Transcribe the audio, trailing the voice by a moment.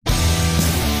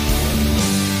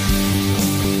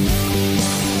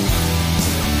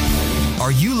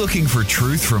Are you looking for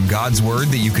truth from God's Word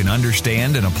that you can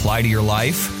understand and apply to your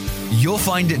life? You'll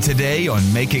find it today on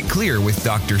Make It Clear with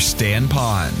Dr. Stan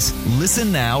Ponz.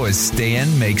 Listen now as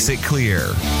Stan makes it clear.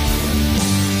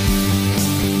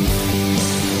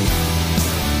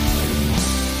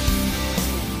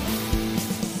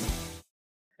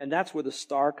 And that's where the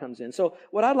star comes in. So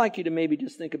what I'd like you to maybe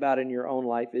just think about in your own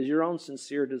life is your own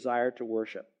sincere desire to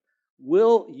worship.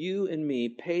 Will you and me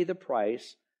pay the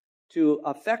price to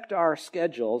affect our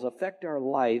schedules, affect our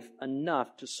life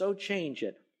enough to so change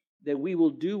it that we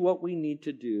will do what we need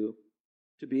to do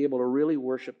to be able to really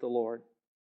worship the Lord?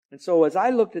 And so as I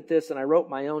looked at this and I wrote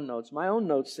my own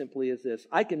notes simply is this: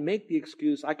 I can make the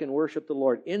excuse, I can worship the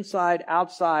Lord inside,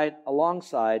 outside,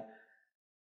 alongside,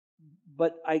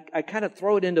 but I kind of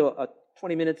throw it into a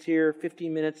 20 minutes here,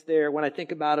 15 minutes there. When I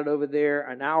think about it over there,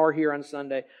 an hour here on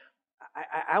Sunday,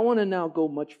 I want to now go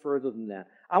much further than that.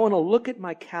 I want to look at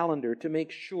my calendar to make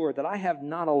sure that I have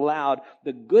not allowed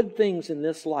the good things in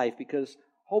this life, because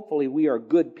hopefully we are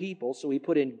good people, so we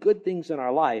put in good things in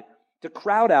our life, to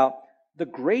crowd out the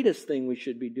greatest thing we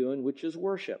should be doing, which is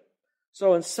worship.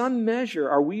 So in some measure,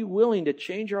 are we willing to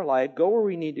change our life, go where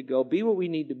we need to go, be what we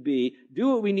need to be, do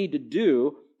what we need to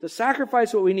do, to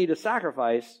sacrifice what we need to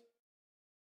sacrifice,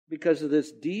 because of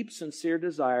this deep, sincere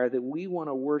desire that we want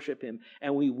to worship Him,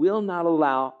 and we will not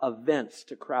allow events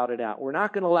to crowd it out. We're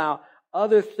not going to allow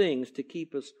other things to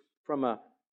keep us from a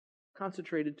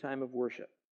concentrated time of worship.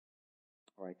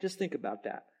 All right, just think about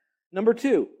that. Number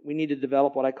 2, we need to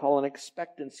develop what I call an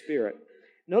expectant spirit.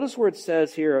 Notice where it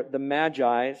says here, the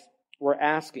Magi were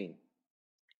asking.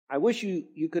 I wish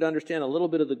you could understand a little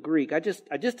bit of the Greek. I just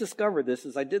discovered this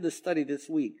as I did this study this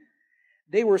week.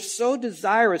 They were so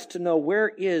desirous to know where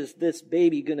is this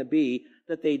baby going to be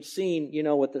that they'd seen,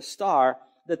 with the star,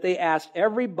 that they asked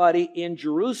everybody in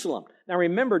Jerusalem. Now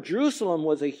remember, Jerusalem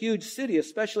was a huge city,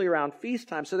 especially around feast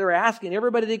time, so they were asking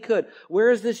everybody they could,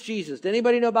 where is this Jesus? Does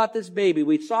anybody know about this baby?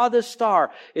 We saw this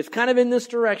star. It's kind of in this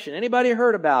direction. Anybody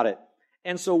heard about it?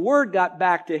 And so word got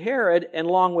back to Herod, and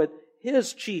along with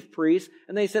his chief priests,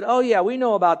 and they said, oh yeah, we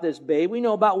know about this babe. We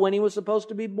know about when he was supposed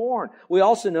to be born. We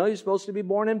also know he's supposed to be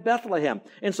born in Bethlehem.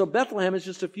 And so Bethlehem is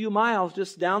just a few miles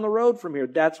just down the road from here.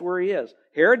 That's where he is.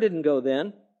 Herod didn't go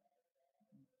then.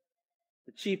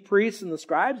 The chief priests and the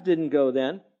scribes didn't go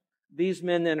then. These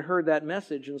men then heard that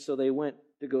message, and so they went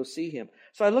to go see him.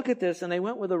 So I look at this, and they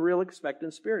went with a real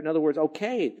expectant spirit. In other words,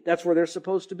 okay, that's where they're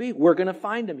supposed to be. We're going to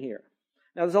find him here.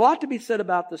 Now, there's a lot to be said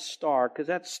about the star, because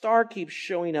that star keeps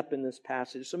showing up in this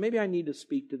passage. So maybe I need to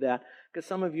speak to that, because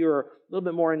some of you are a little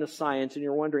bit more into science, and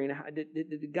you're wondering,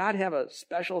 did God have a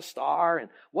special star, and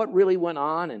what really went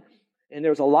on? And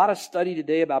there's a lot of study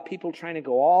today about people trying to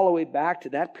go all the way back to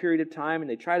that period of time, and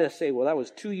they try to say, well, that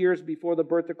was 2 years before the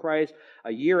birth of Christ,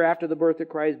 a year after the birth of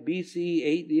Christ, BC,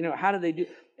 8, how did they do?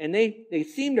 And they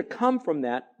seem to come from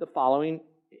that the following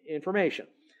information.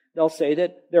 They'll say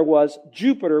that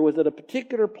Jupiter was at a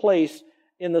particular place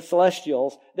in the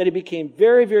celestials, that it became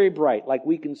very, very bright, like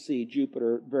we can see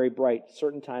Jupiter very bright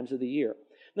certain times of the year.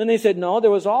 Then they said, no, there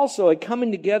was also a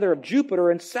coming together of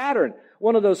Jupiter and Saturn,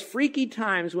 one of those freaky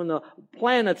times when the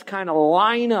planets kind of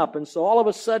line up, and so all of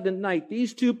a sudden at night,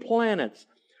 these two planets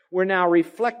were now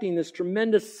reflecting this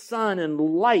tremendous sun and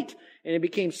light, and it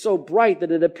became so bright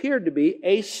that it appeared to be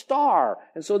a star.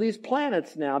 And so these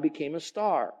planets now became a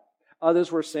star.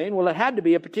 Others were saying, well, it had to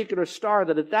be a particular star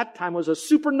that at that time was a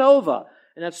supernova,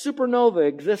 and that supernova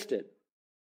existed.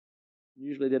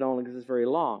 Usually they don't exist very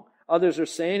long. Others are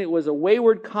saying it was a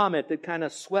wayward comet that kind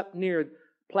of swept near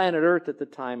planet Earth at the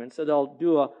time, and so they'll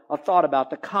do a thought about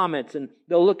the comets, and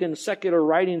they'll look in secular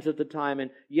writings at the time,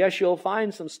 and yes, you'll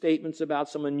find some statements about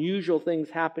some unusual things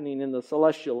happening in the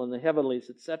celestial and the heavenlies,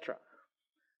 etc.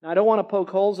 Now, I don't want to poke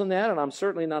holes in that, and I'm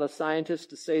certainly not a scientist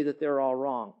to say that they're all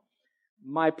wrong.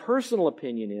 My personal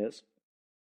opinion is,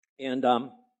 and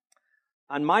on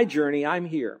my journey, I'm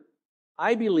here.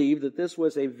 I believe that this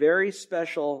was a very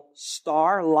special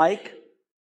star-like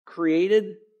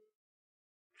created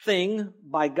thing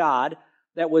by God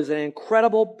that was an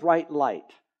incredible bright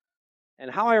light.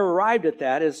 And how I arrived at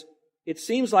that is, it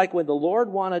seems like when the Lord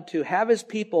wanted to have His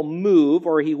people move,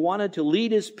 or He wanted to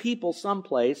lead His people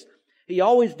someplace, He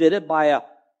always did it by a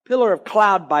pillar of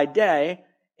cloud by day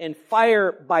and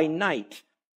fire by night.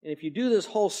 And if you do this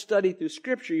whole study through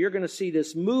Scripture, you're going to see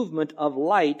this movement of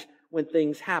light when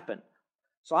things happen.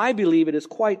 So I believe it is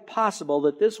quite possible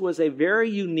that this was a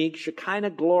very unique Shekinah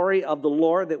glory of the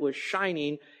Lord that was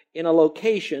shining in a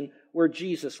location where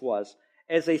Jesus was,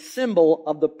 as a symbol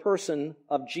of the person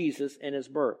of Jesus and His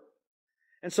birth.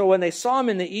 And so when they saw Him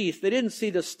in the east, they didn't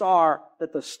see the star,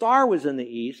 that the star was in the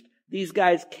east. These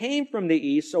guys came from the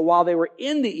east, so while they were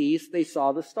in the east, they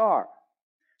saw the star.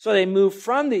 So they moved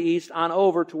from the east on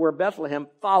over to where Bethlehem,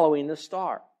 following the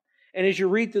star. And as you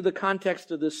read through the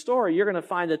context of this story, you're going to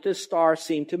find that this star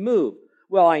seemed to move.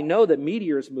 Well, I know that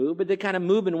meteors move, but they kind of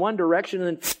move in one direction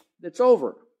and then it's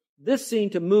over. This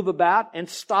seemed to move about and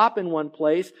stop in one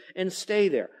place and stay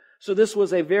there. So this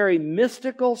was a very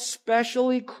mystical,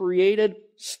 specially created,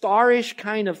 starish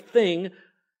kind of thing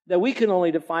that we can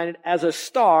only define it as a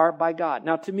star by God.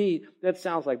 Now, to me, that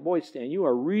sounds like, boy, Stan, you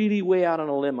are really way out on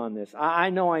a limb on this. I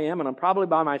know I am, and I'm probably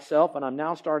by myself, and I'm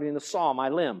now starting to saw my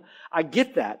limb. I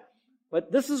get that.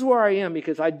 But this is where I am,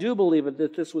 because I do believe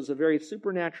that this was a very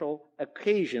supernatural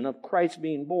occasion of Christ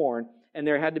being born, and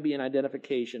there had to be an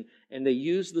identification, and they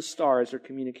used the star as their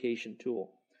communication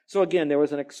tool. So again, there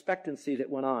was an expectancy that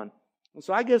went on. And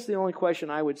so I guess the only question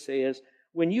I would say is,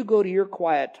 when you go to your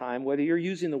quiet time, whether you're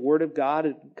using the Word of God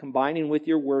and combining with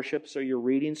your worship, so you're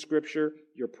reading Scripture,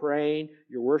 you're praying,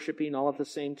 you're worshiping all at the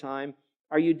same time,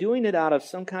 are you doing it out of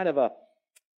some kind of an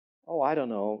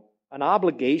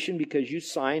obligation because you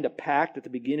signed a pact at the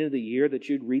beginning of the year that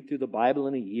you'd read through the Bible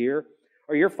in a year?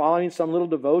 Or you're following some little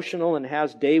devotional and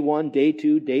has day 1, day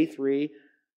 2, day 3?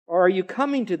 Or are you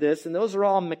coming to this, and those are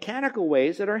all mechanical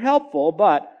ways that are helpful,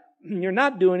 but you're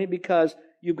not doing it because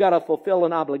you've got to fulfill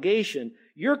an obligation.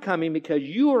 You're coming because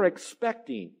you are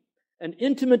expecting an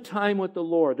intimate time with the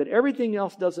Lord, that everything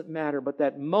else doesn't matter, but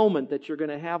that moment that you're going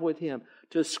to have with Him,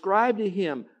 to ascribe to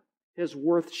Him His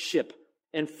worthship.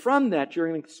 And from that, you're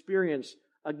going to experience,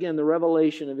 again, the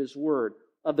revelation of His Word,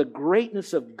 of the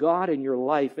greatness of God in your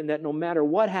life, and that no matter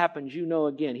what happens, you know,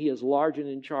 again, He is large and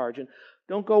in charge. And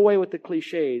don't go away with the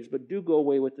cliches, but do go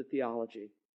away with the theology,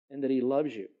 and that He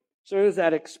loves you. So there's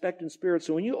that expectant spirit.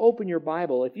 So when you open your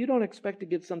Bible, if you don't expect to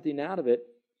get something out of it,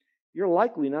 you're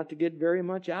likely not to get very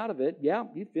much out of it. Yeah,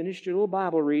 you finished your little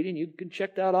Bible reading. You can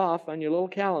check that off on your little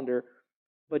calendar.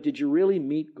 But did you really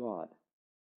meet God?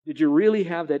 Did you really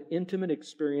have that intimate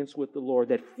experience with the Lord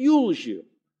that fuels you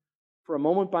for a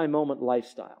moment-by-moment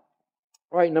lifestyle?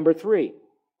 All right, number 3.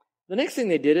 The next thing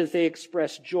they did is they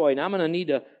expressed joy. Now I'm going to need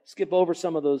to skip over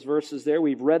some of those verses there.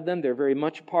 We've read them. They're very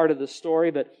much part of the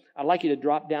story, but I'd like you to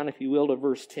drop down, if you will, to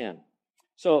verse 10.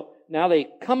 So now they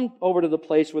come over to the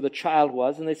place where the child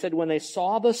was, and they said, when they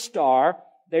saw the star,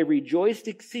 they rejoiced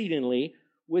exceedingly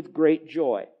with great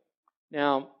joy.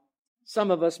 Now,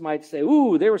 some of us might say,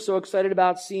 ooh, they were so excited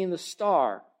about seeing the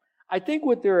star. I think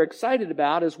what they're excited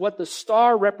about is what the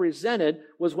star represented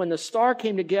was when the star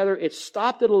came together, it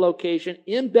stopped at a location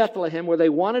in Bethlehem where they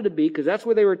wanted to be, because that's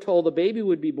where they were told the baby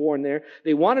would be born there.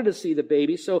 They wanted to see the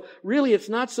baby. So really, it's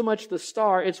not so much the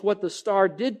star, it's what the star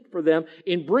did for them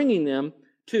in bringing them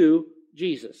to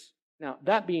Jesus. Now,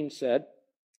 that being said,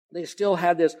 they still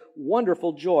had this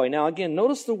wonderful joy. Now, again,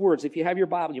 notice the words. If you have your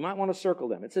Bible, you might want to circle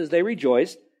them. It says they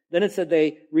rejoiced. Then it said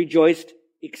they rejoiced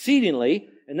exceedingly.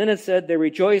 And then it said they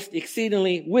rejoiced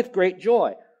exceedingly with great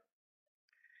joy.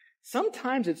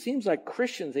 Sometimes it seems like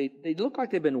Christians, they look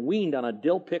like they've been weaned on a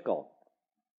dill pickle.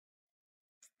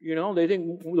 You know, they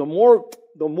think the more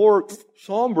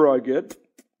somber I get,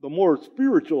 the more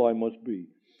spiritual I must be.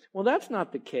 Well, that's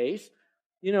not the case.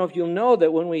 You know, if you'll know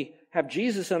that when we have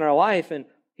Jesus in our life and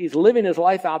He's living His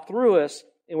life out through us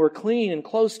and we're clean and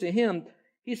close to Him,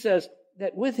 He says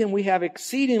that with Him we have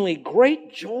exceedingly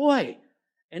great joy.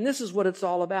 And this is what it's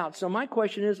all about. So my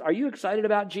question is, are you excited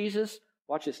about Jesus?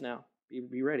 Watch this now.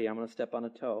 Be ready. I'm going to step on a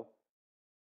toe.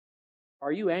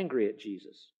 Are you angry at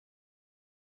Jesus?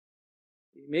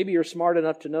 Maybe you're smart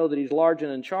enough to know that He's large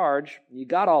and in charge. You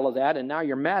got all of that, and now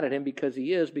you're mad at Him because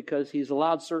He's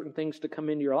allowed certain things to come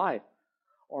into your life.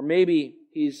 Or maybe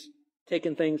He's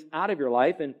taken things out of your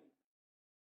life, and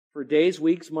for days,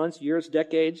 weeks, months, years,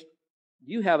 decades,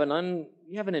 you have an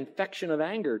infection of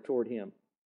anger toward Him.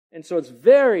 And so it's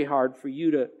very hard for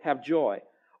you to have joy.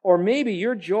 Or maybe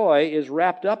your joy is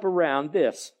wrapped up around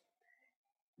this,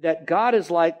 that God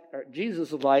is like, or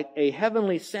Jesus is like a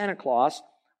heavenly Santa Claus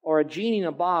or a genie in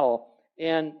a bottle.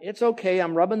 And it's okay,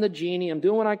 I'm rubbing the genie, I'm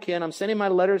doing what I can, I'm sending my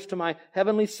letters to my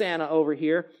heavenly Santa over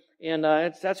here, and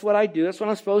that's what I do, that's what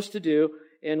I'm supposed to do.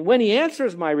 And when He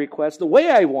answers my request the way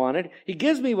I want it, He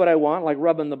gives me what I want, like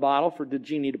rubbing the bottle for the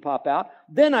genie to pop out,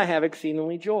 then I have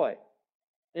exceedingly joy.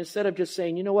 Instead of just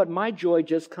saying, you know what, my joy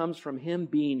just comes from Him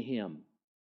being Him.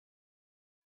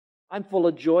 I'm full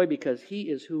of joy because He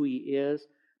is who He is.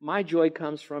 My joy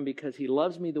comes from because He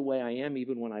loves me the way I am,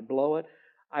 even when I blow it.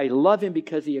 I love Him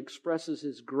because He expresses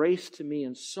His grace to me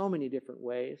in so many different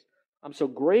ways. I'm so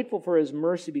grateful for His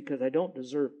mercy because I don't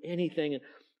deserve anything, and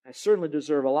I certainly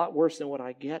deserve a lot worse than what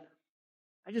I get.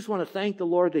 I just want to thank the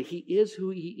Lord that He is who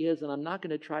He is, and I'm not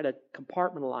going to try to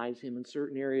compartmentalize Him in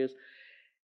certain areas.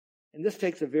 And this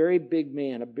takes a very big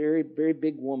man, a very, very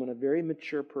big woman, a very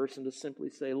mature person to simply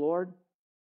say, Lord,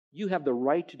 you have the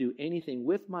right to do anything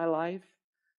with my life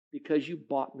because you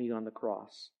bought me on the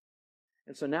cross.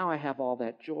 And so now I have all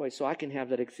that joy, so I can have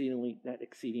that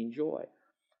exceeding joy.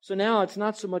 So now it's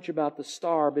not so much about the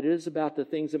star, but it is about the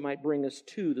things that might bring us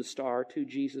to the star, to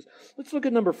Jesus. Let's look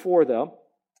at number 4, though,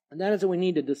 and that is that we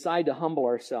need to decide to humble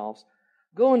ourselves.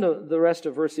 Go into the rest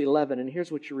of verse 11, and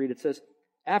here's what you read. It says,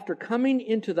 after coming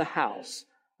into the house,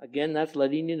 again, that's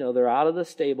letting you know they're out of the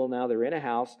stable now, they're in a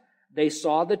house, they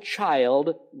saw the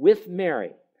child with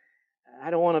Mary. I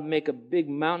don't want to make a big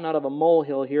mountain out of a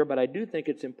molehill here, but I do think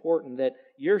it's important that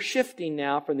you're shifting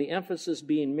now from the emphasis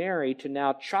being Mary to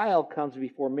now child comes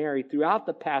before Mary throughout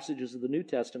the passages of the New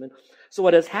Testament. So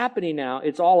what is happening now,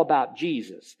 it's all about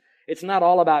Jesus. It's not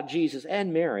all about Jesus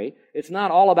and Mary. It's not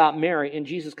all about Mary and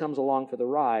Jesus comes along for the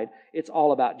ride. It's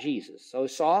all about Jesus. So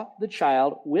saw the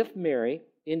child with Mary,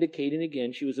 indicating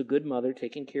again she was a good mother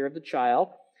taking care of the child.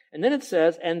 And then it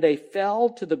says, and they fell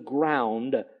to the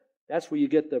ground. That's where you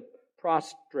get the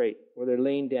prostrate, where they're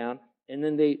laying down. And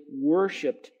then they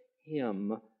worshiped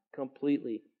him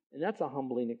completely. And that's a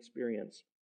humbling experience.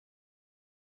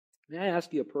 May I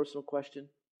ask you a personal question?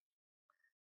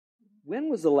 When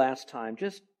was the last time,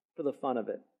 just for the fun of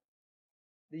it,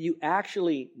 that you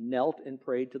actually knelt and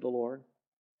prayed to the Lord?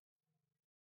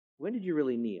 When did you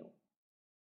really kneel?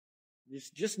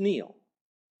 Just kneel.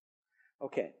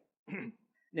 Okay.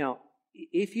 Now,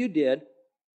 if you did,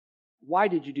 why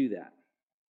did you do that?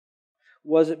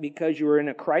 Was it because you were in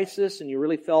a crisis and you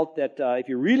really felt that if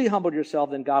you really humbled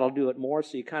yourself, then God will do it more?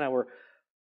 So you kind of were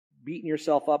beating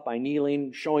yourself up by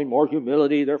kneeling, showing more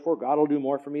humility, therefore God will do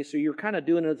more for me. So you're kind of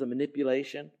doing it as a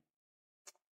manipulation.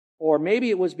 Or maybe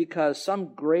it was because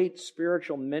some great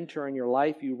spiritual mentor in your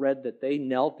life, you read that they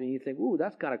knelt and you think, ooh,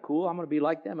 that's kind of cool. I'm going to be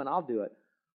like them and I'll do it.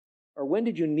 Or when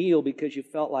did you kneel because you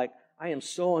felt like, I am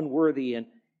so unworthy and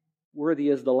worthy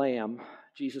is the Lamb,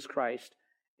 Jesus Christ.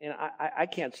 And I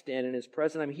can't stand in His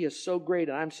presence. I mean, He is so great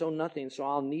and I'm so nothing, so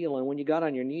I'll kneel. And when you got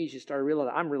on your knees, you started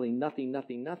realizing, I'm really nothing,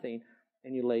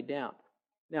 and you laid down.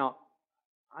 Now,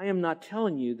 I am not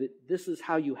telling you that this is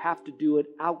how you have to do it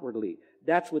outwardly.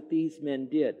 That's what these men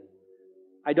did.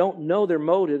 I don't know their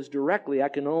motives directly. I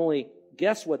can only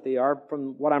guess what they are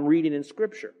from what I'm reading in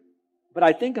Scripture. But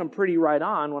I think I'm pretty right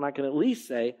on when I can at least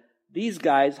say these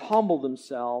guys humbled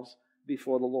themselves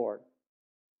before the Lord.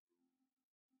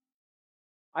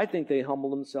 I think they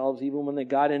humbled themselves even when they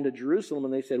got into Jerusalem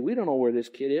and they said, we don't know where this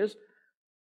kid is.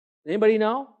 Anybody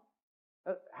know?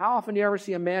 How often do you ever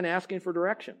see a man asking for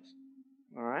directions?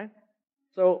 All right?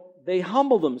 So they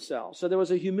humbled themselves. So there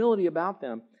was a humility about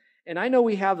them. And I know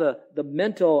we have the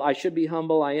mental, I should be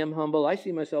humble, I am humble, I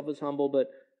see myself as humble, but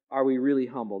are we really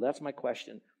humble? That's my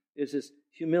question. Is this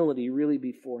humility really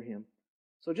before Him?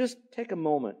 So just take a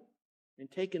moment and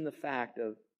take in the fact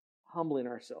of humbling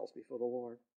ourselves before the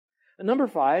Lord. And number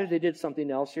 5, they did something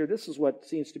else here. This is what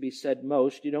seems to be said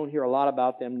most. You don't hear a lot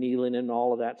about them kneeling and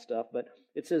all of that stuff, but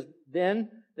it says, then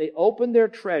they opened their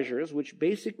treasures, which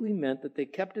basically meant that they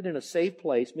kept it in a safe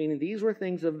place, meaning these were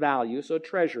things of value, so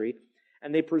treasury,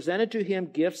 and they presented to Him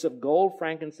gifts of gold,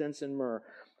 frankincense, and myrrh.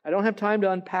 I don't have time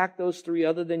to unpack those 3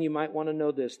 other than you might want to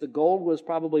know this. The gold was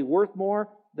probably worth more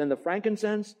than the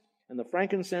frankincense, and the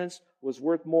frankincense was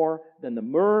worth more than the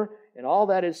myrrh. And all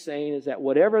that is saying is that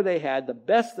whatever they had, the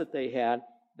best that they had,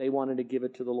 they wanted to give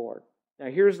it to the Lord. Now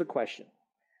here's the question.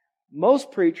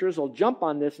 Most preachers will jump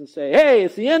on this and say, hey,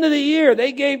 it's the end of the year.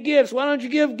 They gave gifts. Why don't you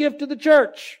give a gift to the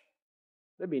church?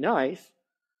 That'd be nice,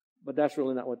 but that's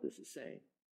really not what this is saying.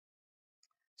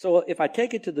 So if I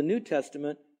take it to the New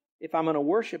Testament, if I'm going to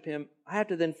worship Him, I have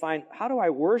to then find, how do I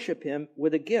worship Him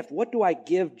with a gift? What do I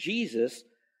give Jesus?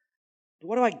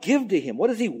 What do I give to Him? What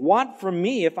does He want from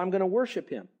me if I'm going to worship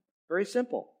Him? Very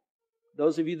simple.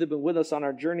 Those of you that have been with us on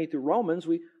our journey through Romans,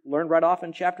 we learned right off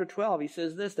in chapter 12, he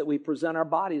says this, that we present our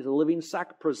bodies a living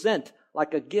sacrifice, present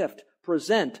like a gift,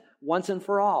 present once and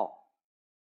for all.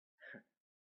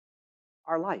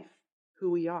 Our life,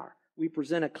 who we are. We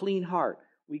present a clean heart.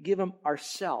 We give Him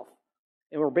ourself.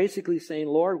 And we're basically saying,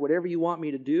 Lord, whatever you want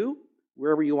me to do,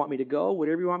 wherever you want me to go,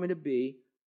 whatever you want me to be,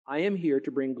 I am here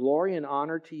to bring glory and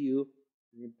honor to you.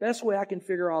 And the best way I can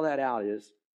figure all that out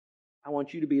is, I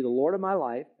want you to be the Lord of my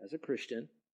life as a Christian,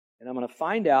 and I'm going to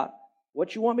find out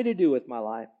what you want me to do with my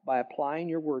life by applying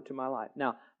your word to my life.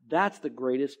 Now, that's the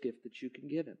greatest gift that you can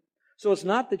give Him. So it's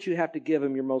not that you have to give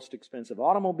Him your most expensive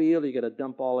automobile, you got to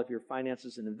dump all of your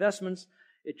finances and investments.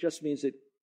 It just means that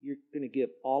you're going to give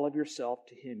all of yourself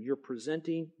to Him. You're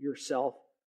presenting yourself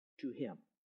to Him.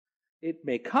 It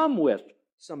may come with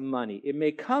some money. It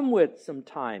may come with some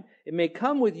time. It may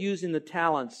come with using the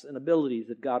talents and abilities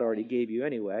that God already gave you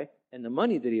anyway, and the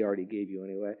money that He already gave you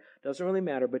anyway. Doesn't really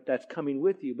matter, but that's coming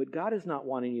with you. But God is not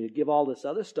wanting you to give all this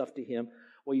other stuff to Him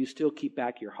while you still keep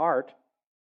back your heart.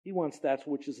 He wants that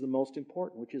which is the most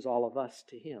important, which is all of us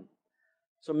to Him.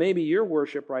 So maybe your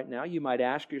worship right now, you might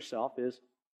ask yourself, is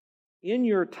in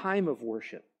your time of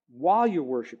worship, while you're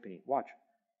worshiping, watch,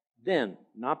 then,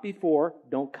 not before,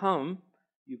 don't come,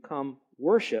 you come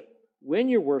worship. When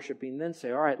you're worshiping, then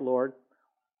say, all right, Lord,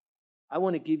 I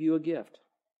want to give you a gift.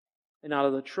 And out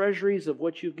of the treasuries of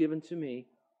what you've given to me,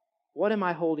 what am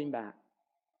I holding back?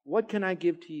 What can I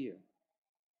give to you?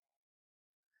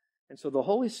 And so the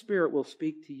Holy Spirit will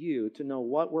speak to you to know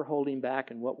what we're holding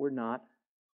back and what we're not,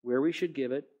 where we should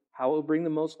give it, how it will bring the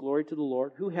most glory to the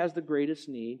Lord, who has the greatest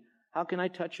need, how can I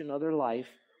touch another life,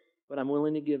 but I'm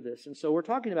willing to give this. And so we're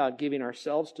talking about giving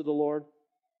ourselves to the Lord.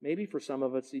 Maybe for some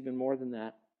of us even more than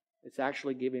that. It's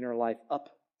actually giving our life up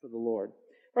for the Lord.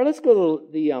 All right, let's go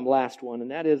to the last one,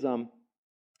 and that is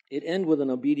it ends with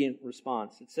an obedient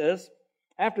response. It says,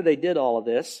 after they did all of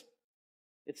this,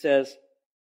 it says,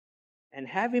 and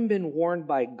having been warned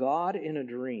by God in a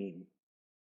dream.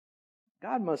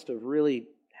 God must have really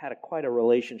had quite a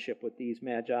relationship with these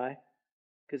magi,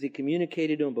 because He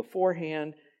communicated to them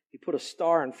beforehand. He put a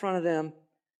star in front of them,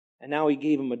 and now He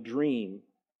gave them a dream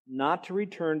not to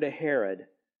return to Herod,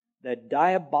 that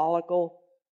diabolical,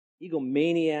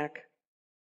 egomaniac,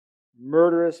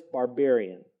 murderous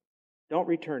barbarian. Don't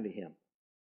return to him.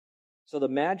 So the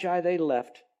Magi, they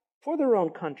left for their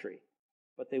own country,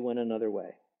 but they went another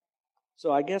way.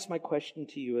 So I guess my question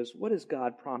to you is, what is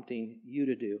God prompting you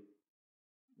to do?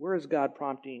 Where is God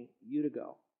prompting you to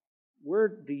go? Where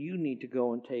do you need to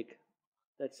go and take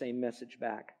that same message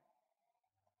back?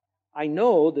 I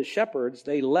know the shepherds,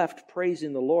 they left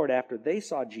praising the Lord after they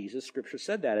saw Jesus. Scripture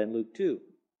said that in Luke 2.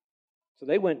 So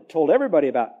they went and told everybody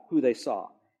about who they saw.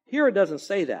 Here it doesn't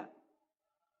say that.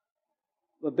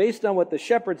 But based on what the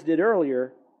shepherds did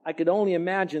earlier, I could only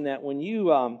imagine that when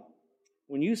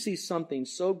you see something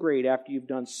so great after you've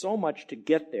done so much to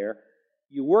get there,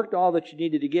 you worked all that you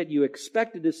needed to get, you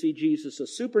expected to see Jesus, a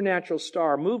supernatural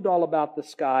star, moved all about the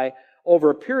sky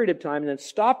over a period of time, and then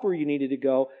stopped where you needed to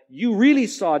go. You really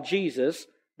saw Jesus,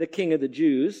 the King of the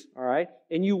Jews, all right,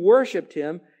 and you worshipped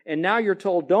Him, and now you're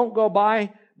told, don't go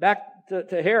back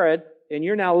to Herod, and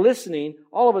you're now listening.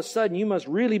 All of a sudden, you must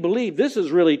really believe this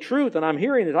is really truth, and I'm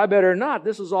hearing it. I better not.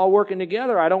 This is all working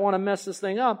together. I don't want to mess this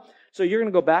thing up. So you're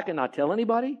going to go back and not tell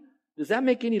anybody? Does that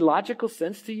make any logical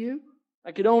sense to you?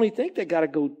 I could only think they got to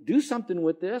go do something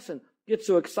with this and get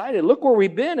so excited. Look where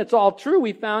we've been. It's all true.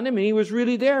 We found Him and He was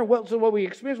really there. So what we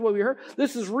experienced, what we heard,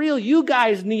 this is real. You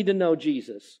guys need to know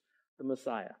Jesus, the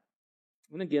Messiah.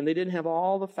 And again, they didn't have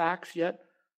all the facts yet,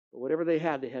 but whatever they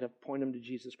had to point them to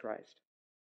Jesus Christ.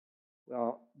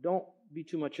 Well, don't be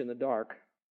too much in the dark,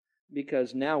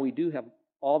 because now we do have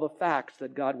all the facts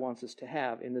that God wants us to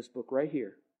have in this book right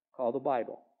here, called the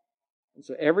Bible. And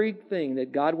so everything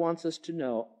that God wants us to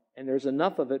know, and there's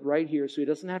enough of it right here, so He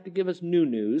doesn't have to give us new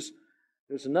news.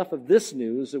 There's enough of this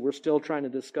news that we're still trying to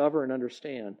discover and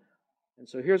understand. And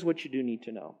so here's what you do need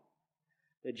to know.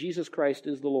 That Jesus Christ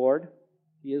is the Lord.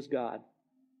 He is God.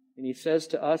 And He says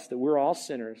to us that we're all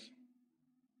sinners.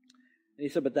 And He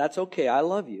said, but that's okay. I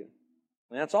love you.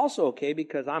 And that's also okay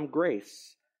because I'm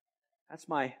grace. That's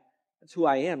who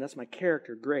I am. That's my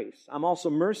character, grace. I'm also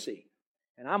mercy.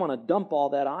 And I'm going to dump all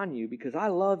that on you because I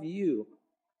love you.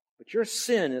 But your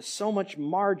sin has so much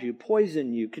marred you,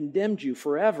 poisoned you, condemned you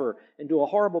forever into a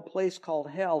horrible place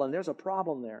called hell, and there's a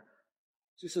problem there.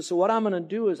 So He says, so what I'm going to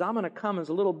do is I'm going to come as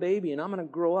a little baby, and I'm going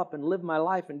to grow up and live my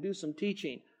life and do some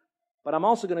teaching. But I'm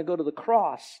also going to go to the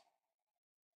cross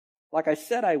like I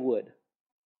said I would.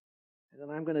 And then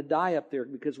I'm going to die up there,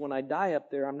 because when I die up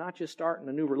there, I'm not just starting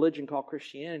a new religion called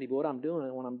Christianity, but what I'm doing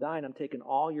is when I'm dying, I'm taking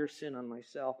all your sin on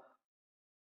myself.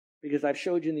 Because I've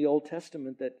showed you in the Old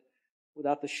Testament that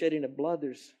without the shedding of blood,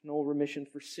 there's no remission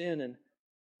for sin, and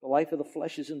the life of the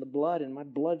flesh is in the blood, and my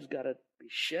blood's got to be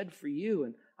shed for you,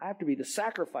 and I have to be the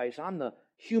sacrifice. I'm the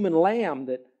human lamb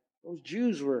that those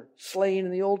Jews were slaying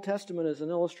in the Old Testament as an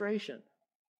illustration.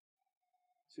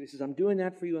 So He says, I'm doing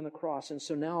that for you on the cross, and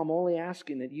so now I'm only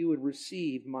asking that you would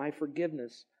receive my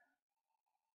forgiveness.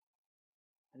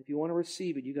 And if you want to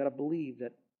receive it, you got to believe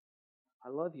that I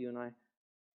love you, and I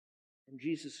am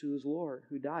Jesus, who is Lord,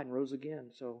 who died and rose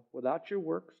again. So without your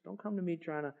works, don't come to me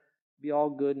trying to be all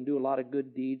good and do a lot of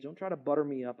good deeds. Don't try to butter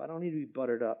me up. I don't need to be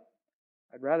buttered up.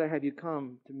 I'd rather have you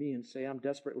come to me and say, I'm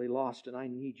desperately lost and I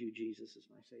need you, Jesus, as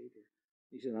my Savior.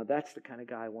 He said, now that's the kind of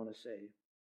guy I want to save,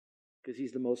 because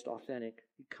He's the most authentic.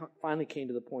 He finally came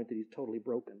to the point that He's totally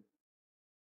broken.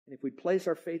 And if we place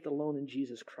our faith alone in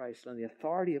Jesus Christ, on the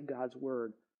authority of God's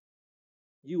Word,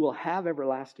 you will have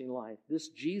everlasting life. This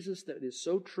Jesus that is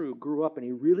so true grew up and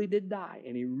He really did die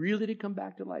and He really did come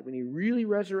back to life and He really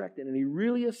resurrected and He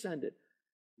really ascended.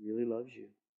 He really loves you.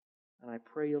 And I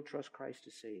pray you'll trust Christ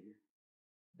as Savior.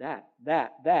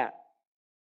 That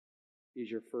is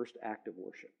your first act of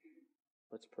worship.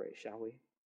 Let's pray, shall we?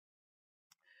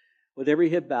 With every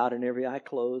head bowed and every eye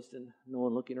closed and no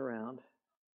one looking around,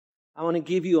 I want to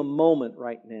give you a moment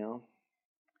right now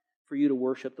for you to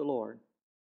worship the Lord.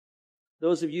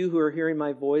 Those of you who are hearing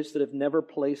my voice that have never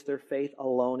placed their faith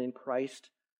alone in Christ,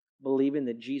 believing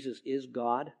that Jesus is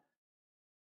God,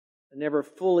 and never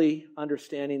fully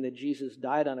understanding that Jesus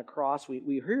died on a cross,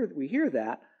 we hear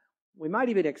that. We might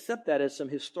even accept that as some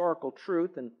historical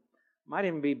truth and might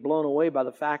even be blown away by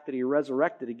the fact that He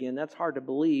resurrected again. That's hard to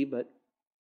believe, but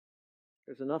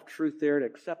there's enough truth there to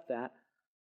accept that.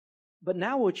 But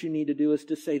now what you need to do is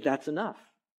to say, that's enough.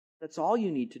 That's all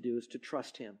you need to do is to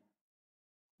trust Him.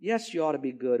 Yes, you ought to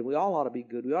be good. We all ought to be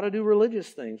good. We ought to do religious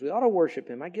things. We ought to worship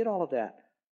Him. I get all of that.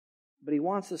 But He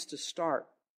wants us to start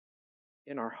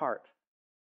in our heart.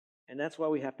 And that's why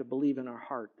we have to believe in our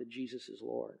heart that Jesus is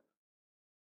Lord.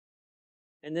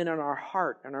 And then in our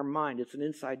heart and our mind, it's an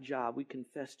inside job. We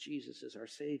confess Jesus as our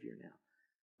Savior now.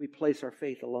 We place our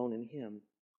faith alone in Him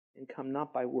and come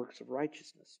not by works of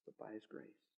righteousness, but by His grace.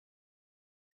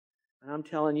 And I'm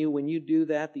telling you, when you do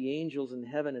that, the angels in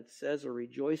heaven, it says, are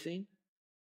rejoicing.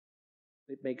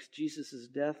 It makes Jesus'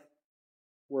 death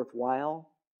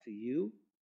worthwhile to you.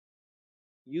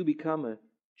 You become a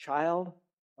child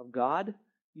of God.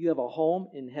 You have a home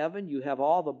in heaven. You have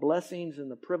all the blessings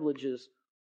and the privileges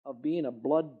of being a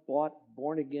blood-bought,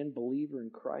 born-again believer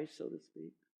in Christ, so to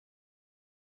speak.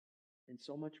 And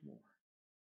so much more.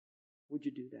 Would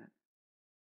you do that?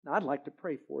 Now, I'd like to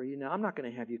pray for you. Now, I'm not going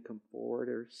to have you come forward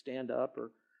or stand up or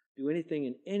do anything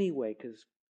in any way, because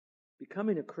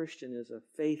becoming a Christian is a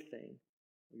faith thing.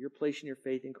 You're placing your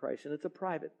faith in Christ, and it's a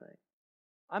private thing.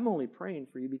 I'm only praying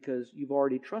for you because you've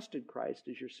already trusted Christ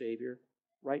as your Savior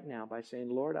right now by saying,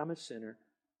 Lord, I'm a sinner.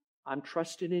 I'm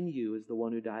trusting in you as the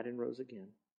one who died and rose again.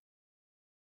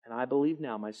 And I believe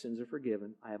now my sins are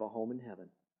forgiven. I have a home in heaven.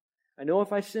 I know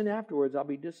if I sin afterwards, I'll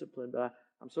be disciplined, but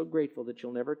I'm so grateful that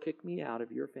you'll never kick me out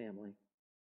of your family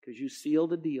because you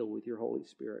sealed a deal with your Holy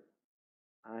Spirit.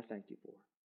 I thank you for it.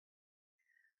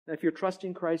 Now, if you're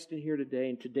trusting Christ in here today,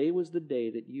 and today was the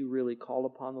day that you really called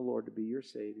upon the Lord to be your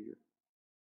Savior,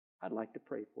 I'd like to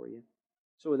pray for you.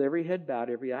 So with every head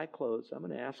bowed, every eye closed, I'm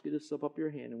going to ask you to slip up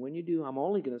your hand. And when you do, I'm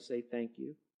only going to say thank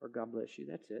you or God bless you.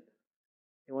 That's it.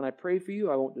 And when I pray for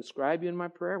you, I won't describe you in my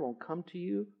prayer. I won't come to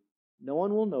you. No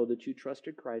one will know that you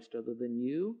trusted Christ other than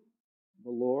you, the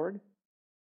Lord,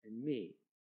 and me.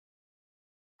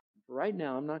 For right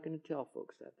now, I'm not going to tell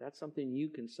folks that. That's something you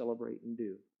can celebrate and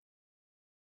do.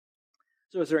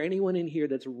 So is there anyone in here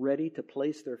that's ready to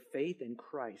place their faith in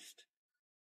Christ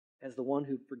as the one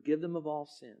who forgive them of all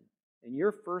sin? And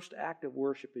your first act of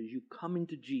worship is you coming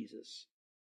to Jesus.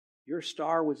 Your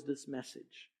star was this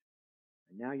message.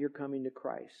 And now you're coming to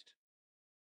Christ.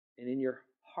 And in your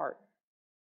heart,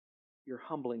 you're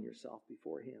humbling yourself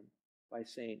before Him by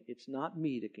saying, it's not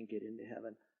me that can get into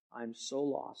heaven. I'm so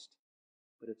lost,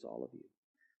 but it's all of you.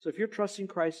 So if you're trusting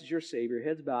Christ as your Savior,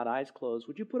 heads bowed, eyes closed,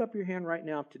 would you put up your hand right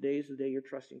now if today is the day you're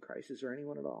trusting Christ? Is there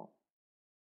anyone at all?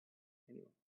 Anyone?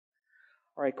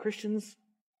 All right, Christians,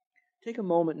 take a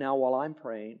moment now while I'm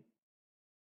praying.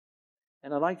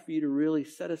 And I'd like for you to really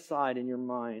set aside in your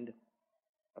mind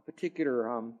a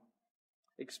particular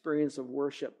experience of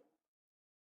worship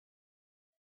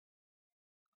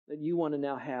that you want to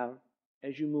now have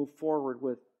as you move forward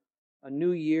with a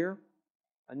new year,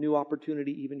 a new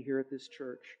opportunity even here at this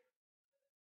church.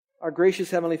 Our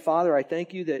gracious Heavenly Father, I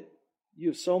thank you that you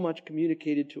have so much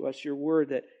communicated to us your word,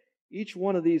 that each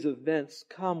one of these events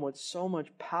come with so much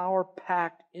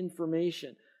power-packed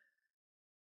information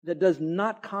that does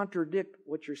not contradict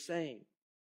what you're saying,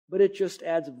 but it just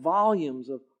adds volumes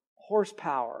of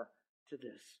horsepower to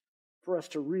this for us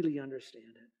to really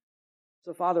understand it.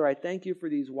 So, Father, I thank you for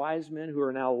these wise men who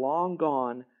are now long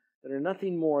gone, that are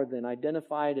nothing more than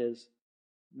identified as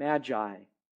magi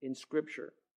in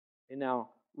Scripture and now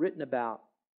written about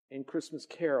in Christmas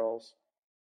carols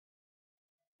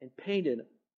and painted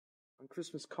on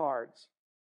Christmas cards.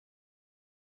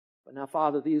 But now,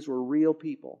 Father, these were real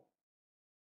people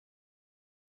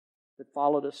that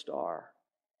followed a star,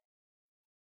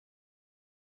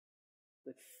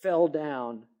 that fell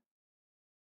down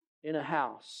in a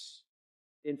house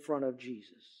in front of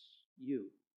Jesus, you,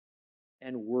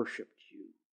 and worshiped you,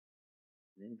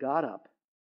 and then got up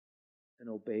and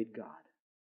obeyed God.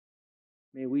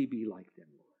 May we be like them,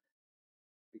 Lord.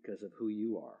 because of who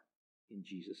you are. In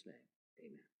Jesus' name,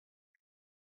 amen.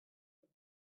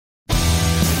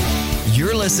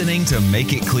 You're listening to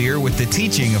Make It Clear with the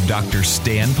teaching of Dr.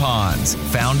 Stan Ponz,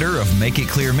 founder of Make It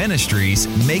Clear Ministries.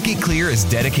 Make It Clear is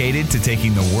dedicated to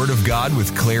taking the Word of God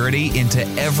with clarity into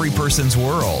every person's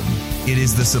world. It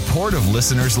is the support of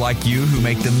listeners like you who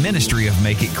make the ministry of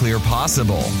Make It Clear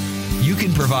possible. You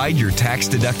can provide your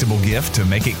tax-deductible gift to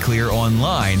Make It Clear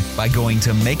online by going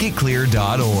to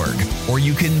makeitclear.org, or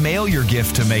you can mail your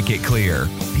gift to Make It Clear,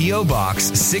 P.O. Box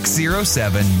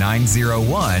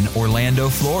 607901, Orlando,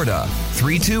 Florida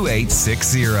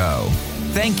 32860.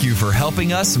 Thank you for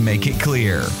helping us make it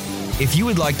clear. If you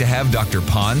would like to have Dr.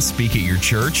 Ponz speak at your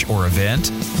church or event,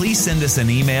 please send us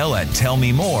an email at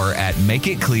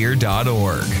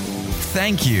tellmemore@makeitclear.org.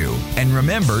 Thank you, and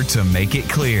remember to make it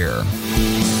clear.